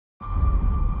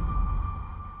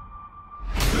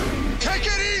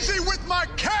Easy with my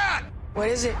cat! What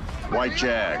is it? White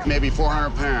jag, maybe 400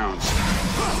 pounds.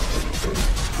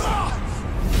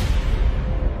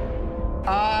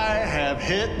 I have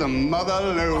hit the mother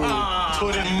load.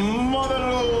 Put it mother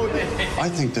load. I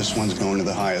think this one's going to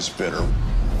the highest bidder.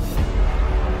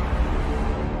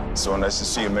 So nice to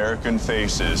see American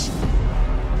faces.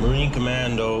 Marine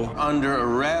Commando. Under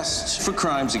arrest for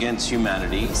crimes against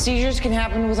humanity. Seizures can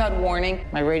happen without warning.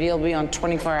 My radio will be on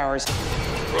 24 hours.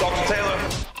 Dr. Taylor.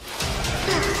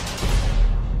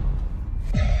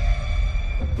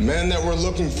 The man that we're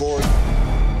looking for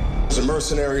is a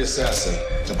mercenary assassin,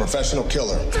 a professional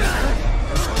killer.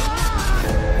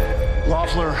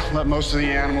 Loeffler let most of the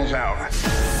animals out.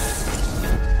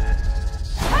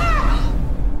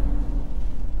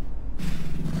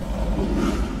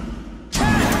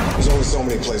 There's only so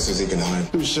many places he can hide.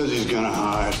 Who says he's gonna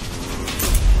hide?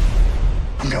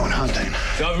 I'm going hunting.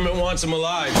 Government wants him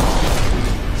alive.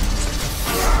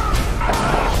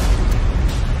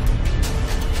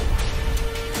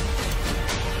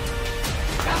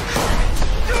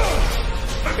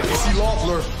 You see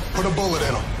Loeffler, put a bullet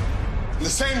in him. And the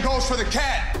same goes for the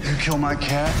cat. You kill my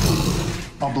cat,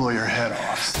 I'll blow your head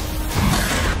off.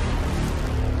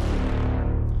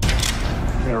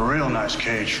 Got a real nice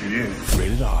cage for you.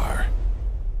 Rated R.